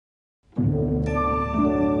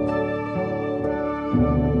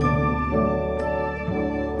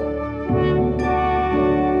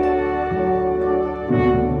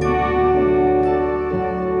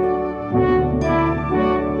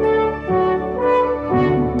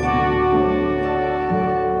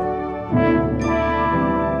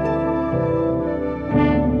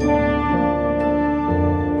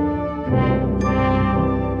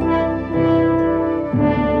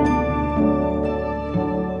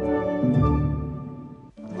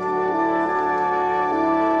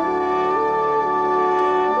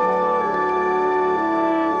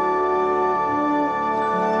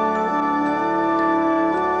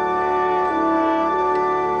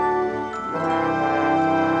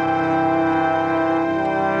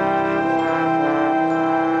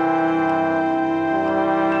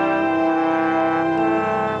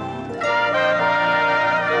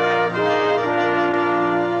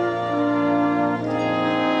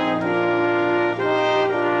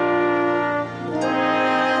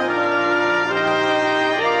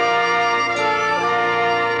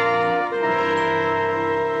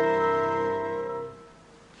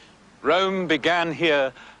Rome began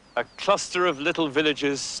here, a cluster of little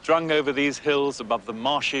villages strung over these hills above the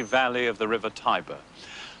marshy valley of the river Tiber.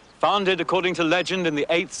 Founded, according to legend, in the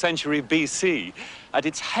 8th century BC, at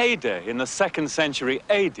its heyday in the 2nd century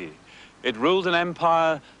AD, it ruled an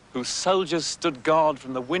empire whose soldiers stood guard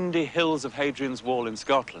from the windy hills of Hadrian's Wall in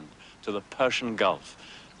Scotland to the Persian Gulf,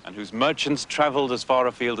 and whose merchants traveled as far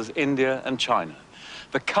afield as India and China.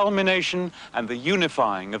 The culmination and the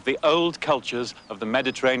unifying of the old cultures of the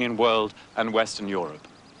Mediterranean world and Western Europe.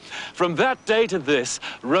 From that day to this,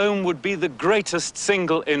 Rome would be the greatest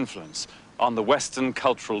single influence on the Western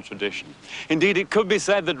cultural tradition. Indeed, it could be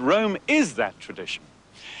said that Rome is that tradition.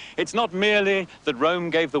 It's not merely that Rome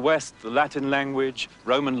gave the West the Latin language,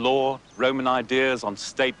 Roman law, Roman ideas on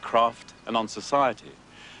statecraft and on society.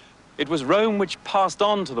 It was Rome which passed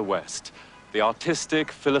on to the West the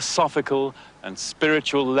artistic, philosophical, and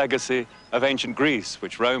spiritual legacy of ancient Greece,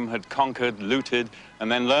 which Rome had conquered, looted,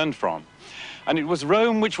 and then learned from. And it was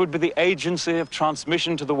Rome which would be the agency of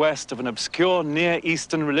transmission to the West of an obscure Near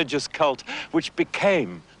Eastern religious cult, which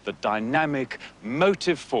became the dynamic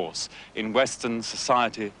motive force in Western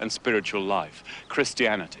society and spiritual life,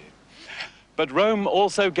 Christianity. But Rome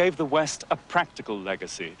also gave the West a practical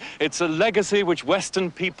legacy. It's a legacy which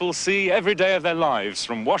Western people see every day of their lives,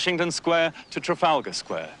 from Washington Square to Trafalgar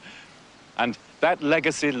Square. And that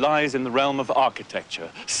legacy lies in the realm of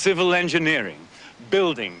architecture, civil engineering,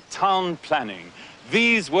 building, town planning.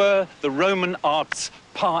 These were the Roman arts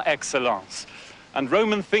par excellence. And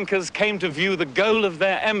Roman thinkers came to view the goal of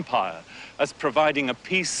their empire as providing a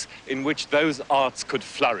peace in which those arts could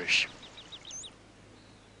flourish.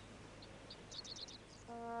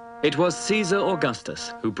 It was Caesar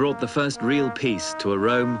Augustus who brought the first real peace to a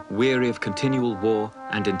Rome weary of continual war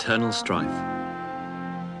and internal strife.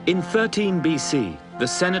 In 13 BC, the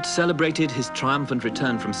Senate celebrated his triumphant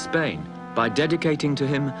return from Spain by dedicating to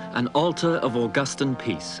him an altar of Augustan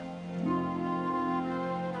peace.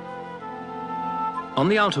 On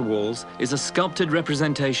the outer walls is a sculpted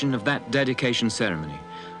representation of that dedication ceremony,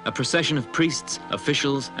 a procession of priests,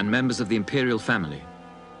 officials, and members of the imperial family.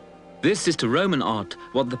 This is to Roman art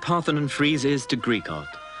what the Parthenon frieze is to Greek art.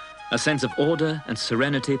 A sense of order and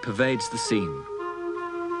serenity pervades the scene.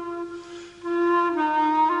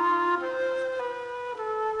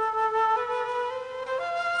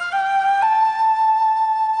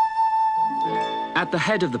 At the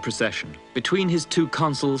head of the procession, between his two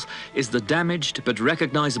consuls, is the damaged but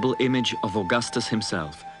recognizable image of Augustus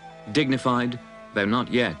himself, dignified, though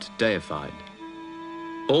not yet deified.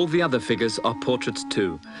 All the other figures are portraits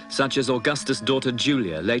too, such as Augustus' daughter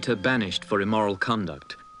Julia, later banished for immoral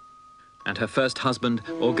conduct, and her first husband,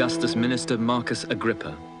 Augustus' minister Marcus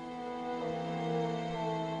Agrippa.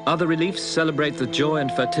 Other reliefs celebrate the joy and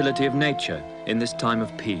fertility of nature in this time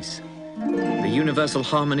of peace. The universal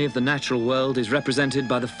harmony of the natural world is represented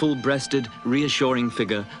by the full-breasted, reassuring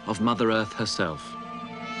figure of Mother Earth herself.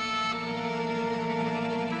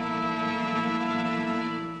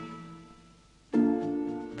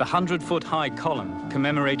 The 100-foot-high column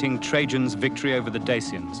commemorating Trajan's victory over the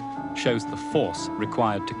Dacians shows the force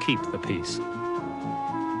required to keep the peace.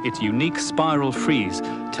 Its unique spiral frieze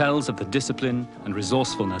tells of the discipline and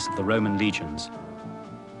resourcefulness of the Roman legions,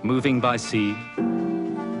 moving by sea,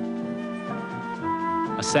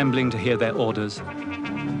 assembling to hear their orders,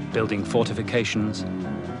 building fortifications,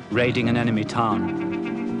 raiding an enemy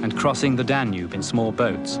town, and crossing the Danube in small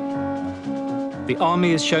boats. The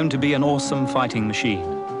army is shown to be an awesome fighting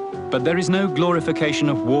machine. But there is no glorification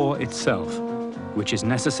of war itself, which is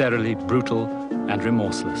necessarily brutal and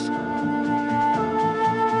remorseless.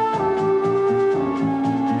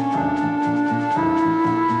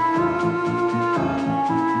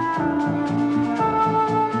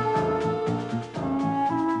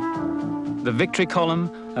 The victory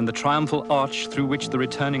column and the triumphal arch through which the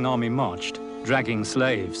returning army marched, dragging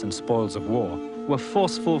slaves and spoils of war, were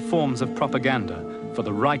forceful forms of propaganda for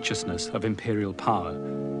the righteousness of imperial power,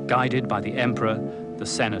 guided by the emperor, the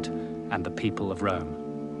Senate, and the people of Rome.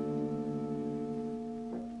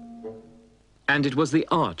 And it was the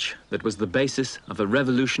arch that was the basis of a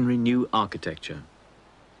revolutionary new architecture.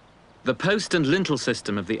 The post and lintel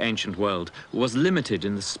system of the ancient world was limited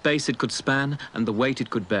in the space it could span and the weight it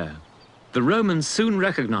could bear. The Romans soon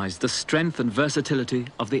recognized the strength and versatility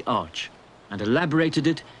of the arch and elaborated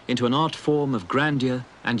it into an art form of grandeur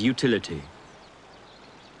and utility.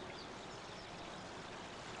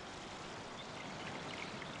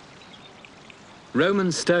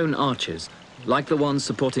 Roman stone arches, like the ones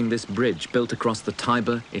supporting this bridge built across the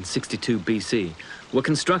Tiber in 62 BC, were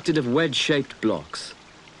constructed of wedge-shaped blocks.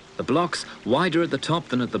 The blocks, wider at the top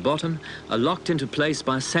than at the bottom, are locked into place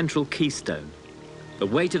by a central keystone. The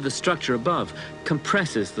weight of the structure above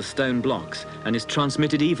compresses the stone blocks and is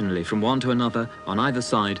transmitted evenly from one to another on either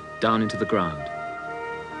side down into the ground.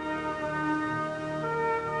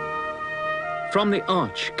 From the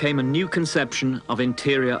arch came a new conception of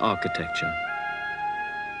interior architecture.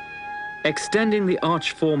 Extending the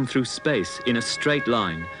arch form through space in a straight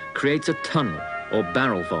line creates a tunnel or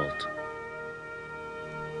barrel vault.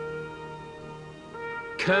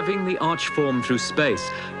 Curving the arch form through space,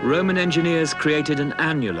 Roman engineers created an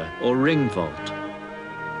annular or ring vault.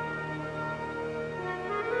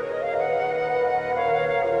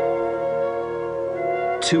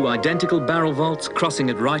 Two identical barrel vaults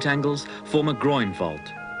crossing at right angles form a groin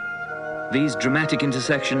vault. These dramatic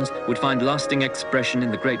intersections would find lasting expression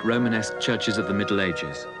in the great Romanesque churches of the Middle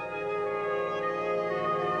Ages.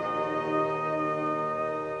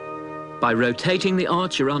 By rotating the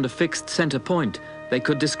arch around a fixed center point, they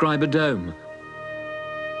could describe a dome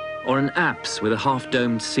or an apse with a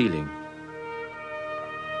half-domed ceiling.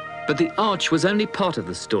 But the arch was only part of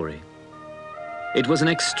the story. It was an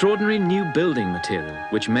extraordinary new building material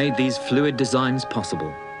which made these fluid designs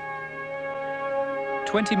possible.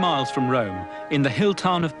 20 miles from Rome, in the hill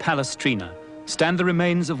town of Palestrina, stand the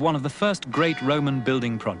remains of one of the first great Roman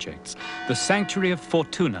building projects, the Sanctuary of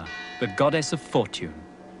Fortuna, the goddess of fortune.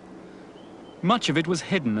 Much of it was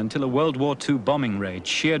hidden until a World War II bombing raid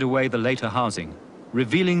sheared away the later housing,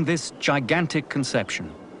 revealing this gigantic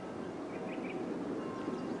conception.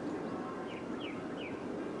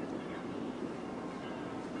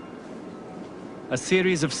 A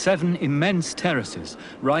series of 7 immense terraces,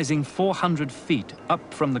 rising 400 feet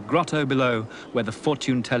up from the grotto below where the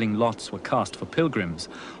fortune-telling lots were cast for pilgrims,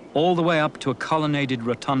 all the way up to a colonnaded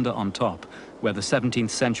rotunda on top, where the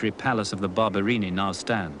 17th century palace of the Barberini now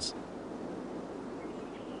stands.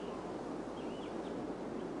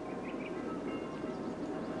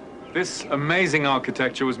 This amazing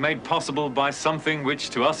architecture was made possible by something which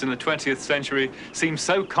to us in the 20th century seems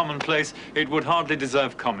so commonplace it would hardly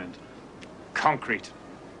deserve comment. Concrete.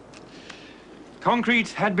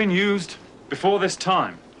 Concrete had been used before this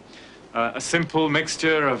time. A simple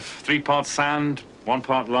mixture of 3 parts sand, 1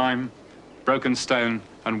 part lime, broken stone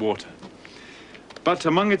and water. But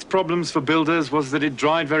among its problems for builders was that it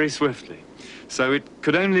dried very swiftly. So it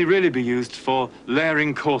could only really be used for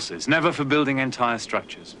layering courses, never for building entire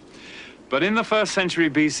structures. But in the 1st century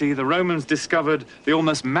BC, the Romans discovered the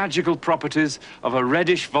almost magical properties of a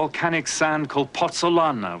reddish volcanic sand called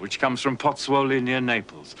pozzolana, which comes from Pozzuoli near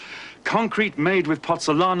Naples. Concrete made with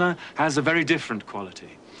pozzolana has a very different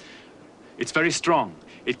quality. It's very strong.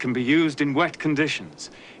 It can be used in wet conditions.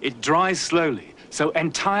 It dries slowly, so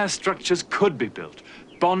entire structures could be built,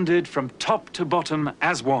 bonded from top to bottom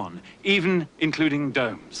as one, even including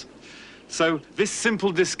domes. So this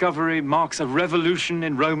simple discovery marks a revolution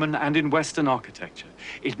in Roman and in Western architecture.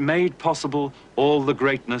 It made possible all the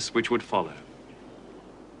greatness which would follow.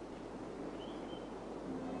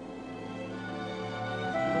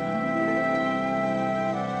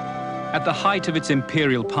 At the height of its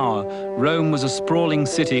imperial power, Rome was a sprawling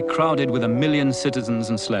city crowded with 1 million citizens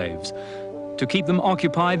and slaves. To keep them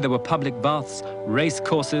occupied, there were public baths, race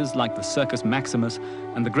courses like the Circus Maximus,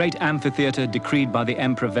 and the great amphitheater decreed by the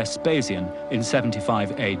Emperor Vespasian in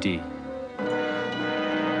 75 AD.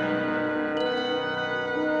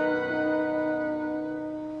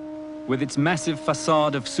 With its massive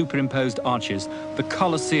facade of superimposed arches, the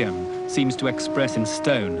Colosseum seems to express in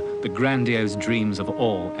stone the grandiose dreams of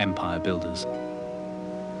all empire builders.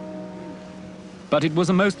 But it was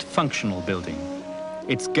a most functional building.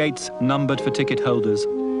 Its gates numbered for ticket holders,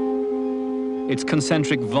 its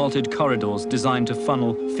concentric vaulted corridors designed to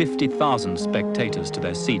funnel 50,000 spectators to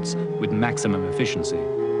their seats with maximum efficiency.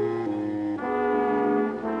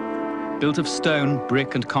 Built of stone,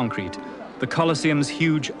 brick and concrete, the Colosseum's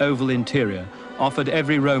huge oval interior offered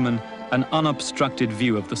every Roman an unobstructed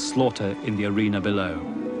view of the slaughter in the arena below.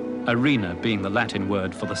 Arena being the Latin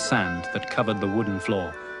word for the sand that covered the wooden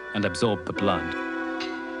floor and absorbed the blood.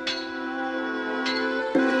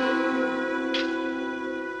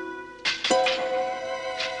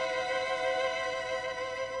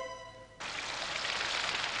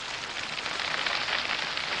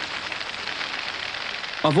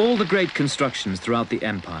 Of all the great constructions throughout the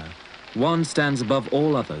empire, one stands above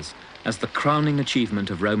all others as the crowning achievement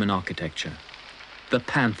of Roman architecture, the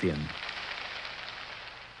Pantheon.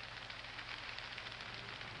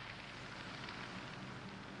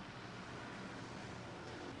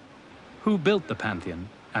 Who built the Pantheon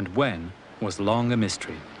and when was long a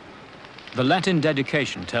mystery. The Latin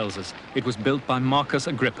dedication tells us it was built by Marcus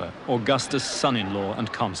Agrippa, Augustus' son-in-law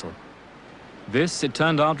and consul. This, it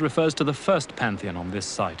turned out, refers to the first Pantheon on this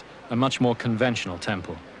site, a much more conventional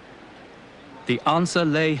temple. The answer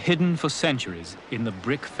lay hidden for centuries in the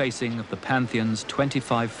brick facing of the Pantheon's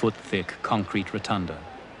 25-foot-thick concrete rotunda.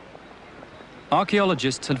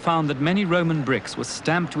 Archaeologists had found that many Roman bricks were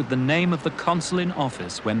stamped with the name of the consul in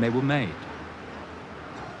office when they were made.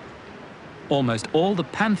 Almost all the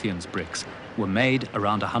Pantheon's bricks were made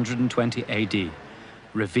around 120 AD,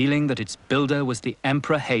 revealing that its builder was the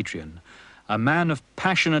Emperor Hadrian, a man of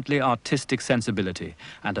passionately artistic sensibility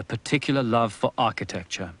and a particular love for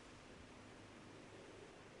architecture.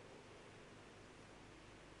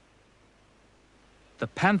 The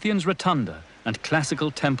Pantheon's rotunda and classical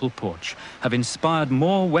temple porch have inspired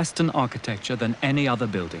more Western architecture than any other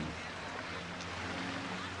building.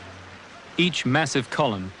 Each massive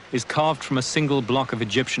column is carved from a single block of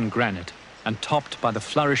Egyptian granite and topped by the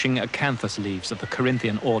flourishing acanthus leaves of the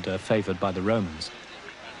Corinthian order favored by the Romans.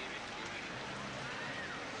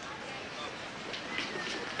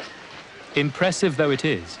 Impressive though it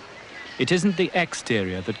isn't the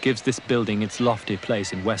exterior that gives this building its lofty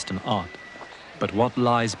place in Western art, but what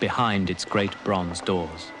lies behind its great bronze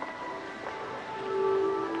doors.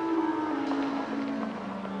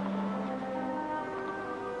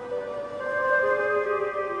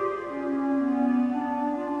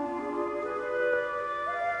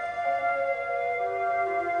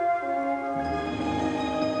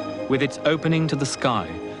 With its opening to the sky,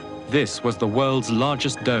 this was the world's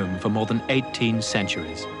largest dome for more than 18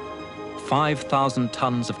 centuries. 5,000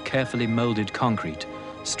 tons of carefully molded concrete,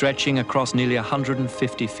 stretching across nearly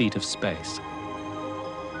 150 feet of space.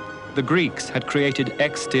 The Greeks had created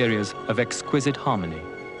exteriors of exquisite harmony.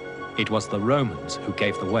 It was the Romans who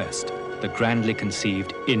gave the West the grandly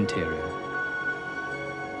conceived interior.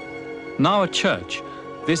 Now a church,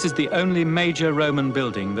 this is the only major Roman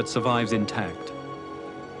building that survives intact.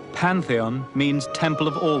 Pantheon means temple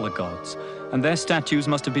of all the gods, and their statues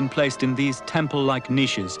must have been placed in these temple-like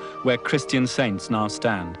niches where Christian saints now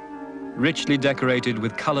stand, richly decorated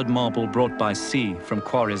with colored marble brought by sea from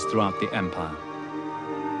quarries throughout the empire.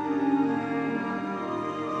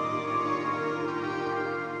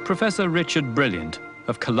 Professor Richard Brilliant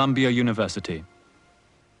of Columbia University.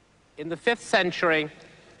 In the 5th century,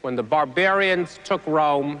 when the barbarians took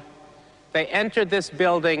Rome, they entered this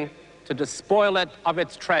building to despoil it of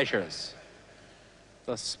its treasures.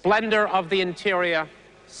 The splendor of the interior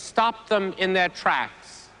stopped them in their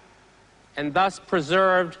tracks and thus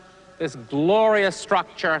preserved this glorious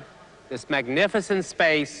structure, this magnificent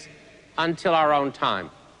space, until our own time.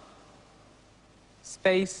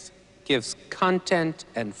 Space gives content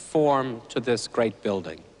and form to this great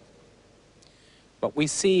building. What we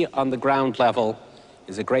see on the ground level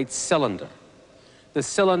is a great cylinder. The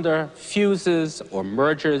cylinder fuses or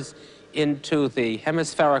merges into the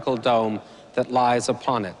hemispherical dome that lies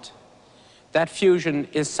upon it. That fusion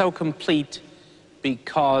is so complete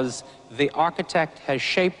because the architect has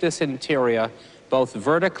shaped this interior both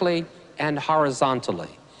vertically and horizontally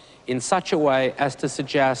in such a way as to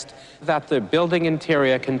suggest that the building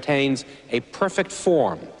interior contains a perfect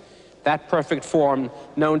form, that perfect form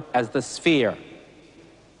known as the sphere.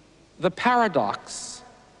 The paradox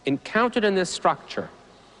encountered in this structure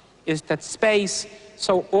is that space,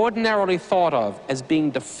 so ordinarily thought of as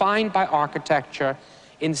being defined by architecture,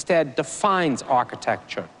 instead defines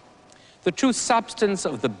architecture. The true substance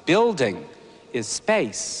of the building is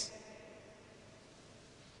space.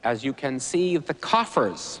 As you can see, the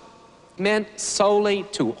coffers, meant solely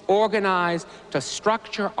to organize, to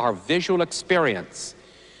structure our visual experience,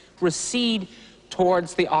 recede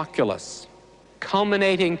towards the oculus,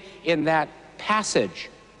 culminating in that passage,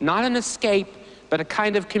 not an escape, but a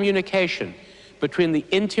kind of communication between the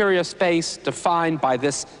interior space defined by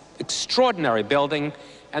this extraordinary building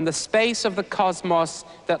and the space of the cosmos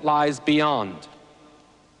that lies beyond.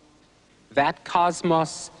 That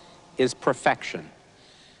cosmos is perfection.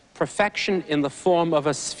 Perfection in the form of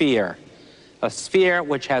a sphere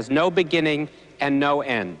which has no beginning and no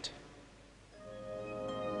end.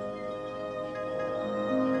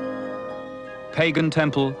 Pagan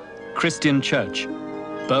temple, Christian church,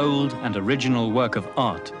 bold and original work of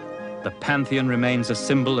art, the Pantheon remains a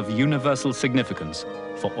symbol of universal significance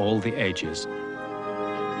for all the ages.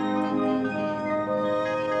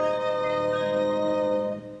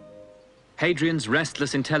 Hadrian's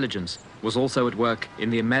restless intelligence was also at work in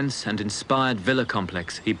the immense and inspired villa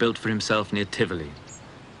complex he built for himself near Tivoli.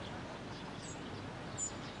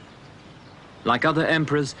 Like other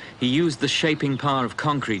emperors, he used the shaping power of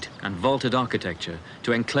concrete and vaulted architecture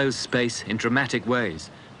to enclose space in dramatic ways,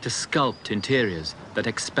 to sculpt interiors that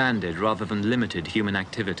expanded rather than limited human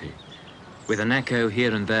activity, with an echo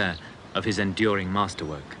here and there of his enduring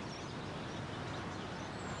masterwork.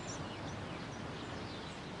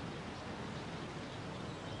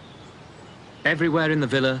 Everywhere in the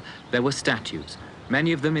villa, there were statues,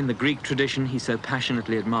 many of them in the Greek tradition he so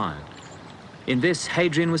passionately admired. In this,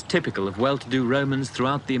 Hadrian was typical of well-to-do Romans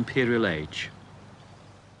throughout the imperial age.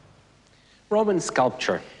 Roman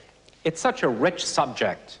sculpture, it's such a rich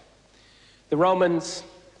subject. The Romans,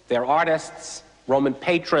 their artists, Roman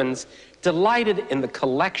patrons, delighted in the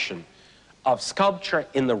collection of sculpture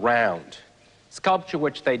in the round. Sculpture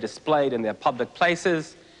which they displayed in their public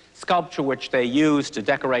places, sculpture which they used to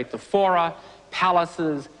decorate the fora,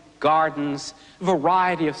 palaces, gardens, a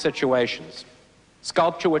variety of situations.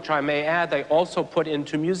 Sculpture, which I may add, they also put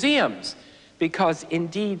into museums, because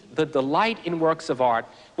indeed the delight in works of art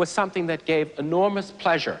was something that gave enormous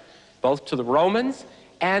pleasure, both to the Romans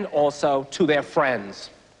and also to their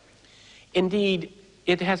friends. Indeed,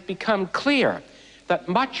 it has become clear that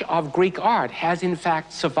much of Greek art has in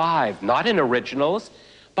fact survived, not in originals,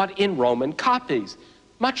 but in Roman copies,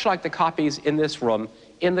 much like the copies in this room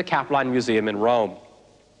in the Capitoline Museum in Rome.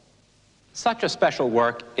 Such a special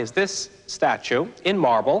work is this statue in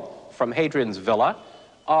marble from Hadrian's villa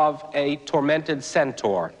of a tormented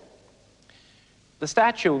centaur. The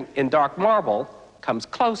statue in dark marble comes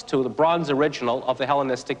close to the bronze original of the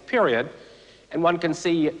Hellenistic period, and one can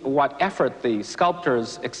see what effort the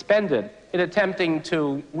sculptors expended in attempting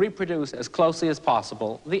to reproduce as closely as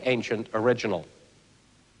possible the ancient original.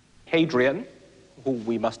 Hadrian, who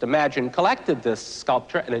we must imagine collected this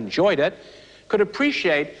sculpture and enjoyed it, could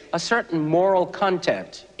appreciate a certain moral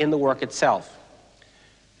content in the work itself.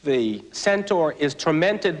 The centaur is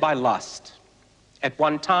tormented by lust. At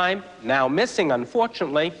one time, now missing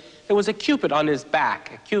unfortunately, there was a cupid on his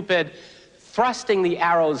back, a cupid thrusting the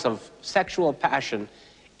arrows of sexual passion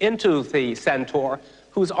into the centaur,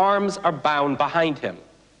 whose arms are bound behind him.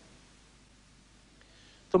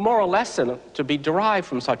 The moral lesson to be derived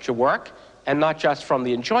from such a work, and not just from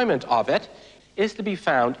the enjoyment of it, is to be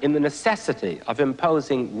found in the necessity of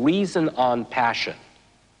imposing reason on passion.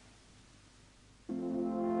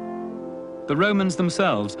 The Romans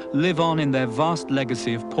themselves live on in their vast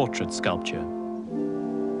legacy of portrait sculpture.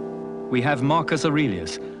 We have Marcus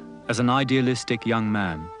Aurelius as an idealistic young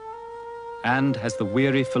man, and as the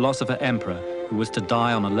weary philosopher emperor who was to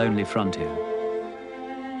die on a lonely frontier.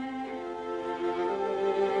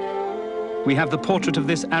 We have the portrait of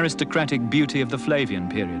this aristocratic beauty of the Flavian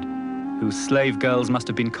period, whose slave girls must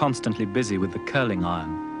have been constantly busy with the curling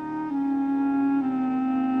iron.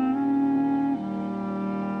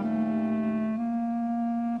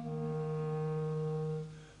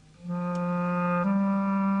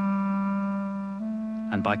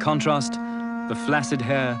 And by contrast, the flaccid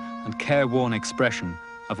hair and careworn expression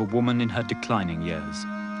of a woman in her declining years.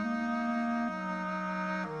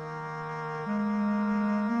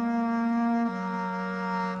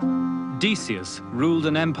 Decius ruled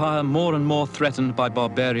an empire more and more threatened by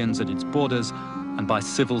barbarians at its borders and by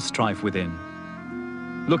civil strife within.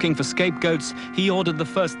 Looking for scapegoats, he ordered the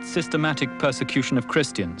first systematic persecution of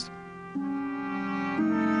Christians.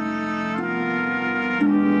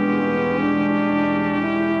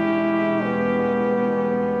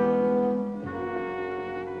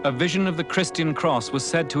 A vision of the Christian cross was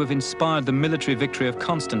said to have inspired the military victory of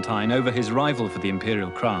Constantine over his rival for the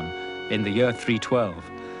imperial crown in the year 312.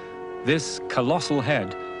 This colossal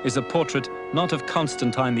head is a portrait not of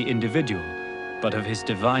Constantine the individual, but of his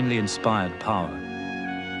divinely inspired power.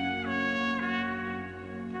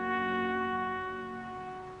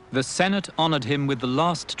 The Senate honored him with the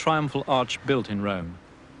last triumphal arch built in Rome.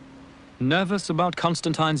 Nervous about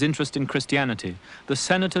Constantine's interest in Christianity, the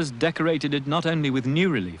senators decorated it not only with new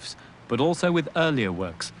reliefs, but also with earlier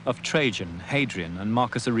works of Trajan, Hadrian, and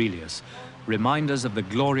Marcus Aurelius, reminders of the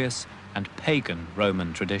glorious and pagan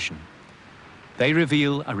Roman tradition. they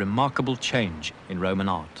reveal a remarkable change in Roman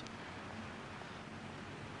art.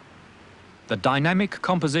 The dynamic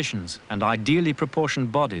compositions and ideally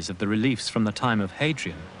proportioned bodies of the reliefs from the time of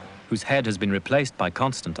Hadrian, whose head has been replaced by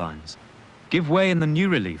Constantine's, give way in the new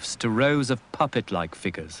reliefs to rows of puppet-like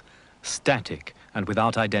figures, static and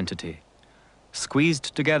without identity.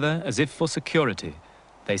 Squeezed together as if for security,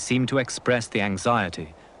 they seem to express the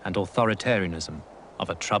anxiety and authoritarianism of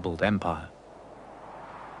a troubled empire.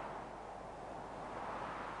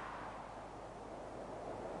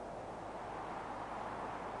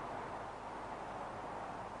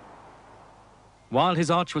 While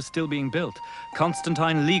his arch was still being built,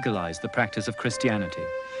 Constantine legalized the practice of Christianity.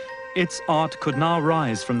 Its art could now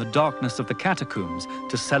rise from the darkness of the catacombs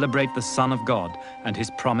to celebrate the Son of God and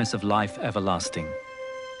his promise of life everlasting.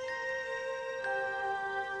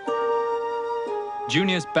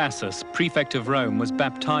 Junius Bassus, prefect of Rome, was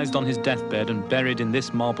baptized on his deathbed and buried in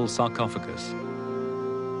this marble sarcophagus.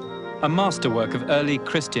 A masterwork of early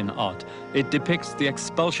Christian art, it depicts the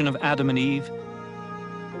expulsion of Adam and Eve,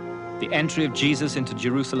 the entry of Jesus into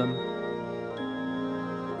Jerusalem,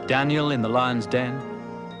 Daniel in the lion's den,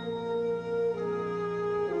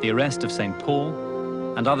 the arrest of St. Paul,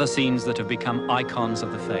 and other scenes that have become icons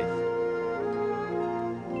of the faith.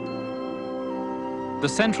 The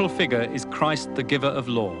central figure is Christ, the giver of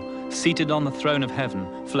law, seated on the throne of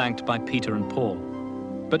heaven, flanked by Peter and Paul.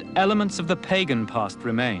 But elements of the pagan past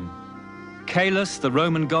remain. Caelus, the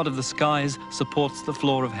Roman god of the skies, supports the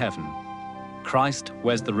floor of heaven. Christ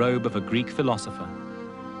wears the robe of a Greek philosopher.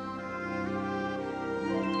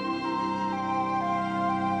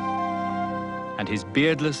 And his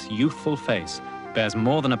beardless, youthful face bears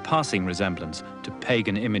more than a passing resemblance to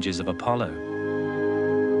pagan images of Apollo.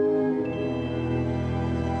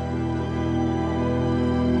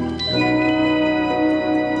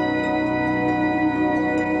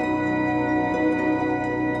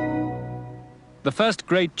 The first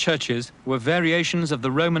great churches were variations of the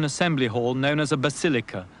Roman assembly hall known as a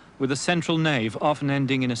basilica, with a central nave often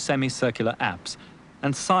ending in a semicircular apse,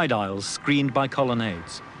 and side aisles screened by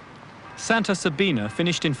colonnades. Santa Sabina,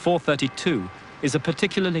 finished in 432, is a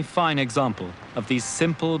particularly fine example of these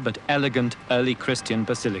simple but elegant early Christian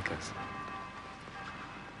basilicas.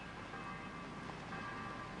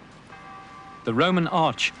 The Roman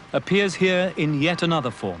arch appears here in yet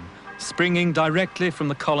another form, springing directly from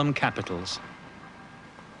the column capitals.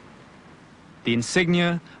 The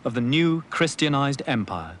insignia of the new Christianized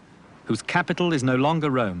empire, whose capital is no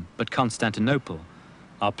longer Rome but Constantinople,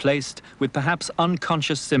 are placed with perhaps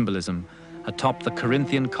unconscious symbolism atop the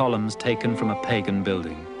Corinthian columns taken from a pagan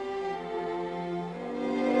building.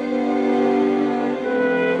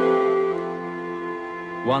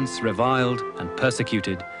 Once reviled and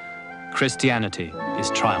persecuted, Christianity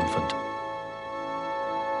is triumphant.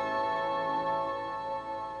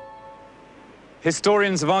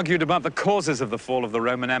 Historians have argued about the causes of the fall of the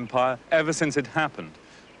Roman Empire ever since it happened,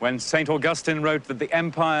 when St. Augustine wrote that the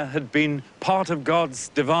empire had been part of God's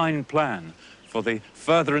divine plan for the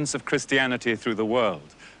furtherance of Christianity through the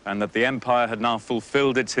world, and that the empire had now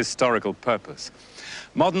fulfilled its historical purpose.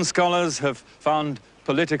 Modern scholars have found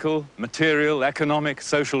political, material, economic,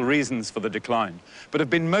 social reasons for the decline, but have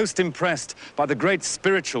been most impressed by the great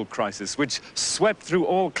spiritual crisis which swept through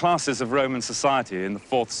all classes of Roman society in the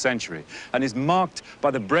 4th century and is marked by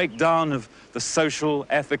the breakdown of the social,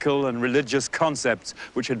 ethical, and religious concepts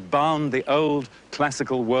which had bound the old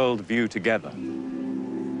classical world view together.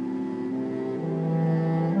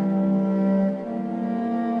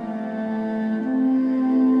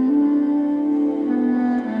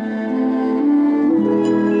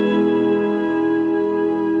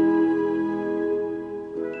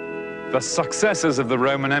 The successors of the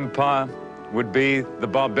Roman Empire would be the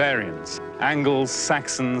barbarians, Angles,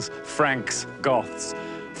 Saxons, Franks, Goths,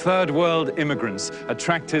 third world immigrants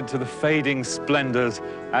attracted to the fading splendors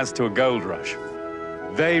as to a gold rush.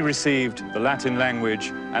 They received the Latin language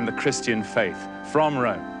and the Christian faith from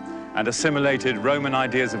Rome and assimilated Roman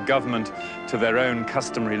ideas of government to their own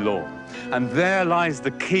customary law. And there lies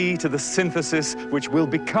the key to the synthesis which will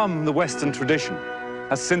become the Western tradition,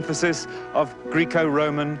 a synthesis of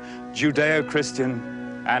Greco-Roman,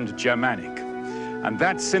 Judeo-Christian, and Germanic. And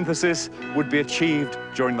that synthesis would be achieved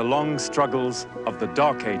during the long struggles of the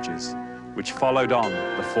Dark Ages, which followed on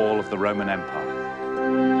the fall of the Roman Empire.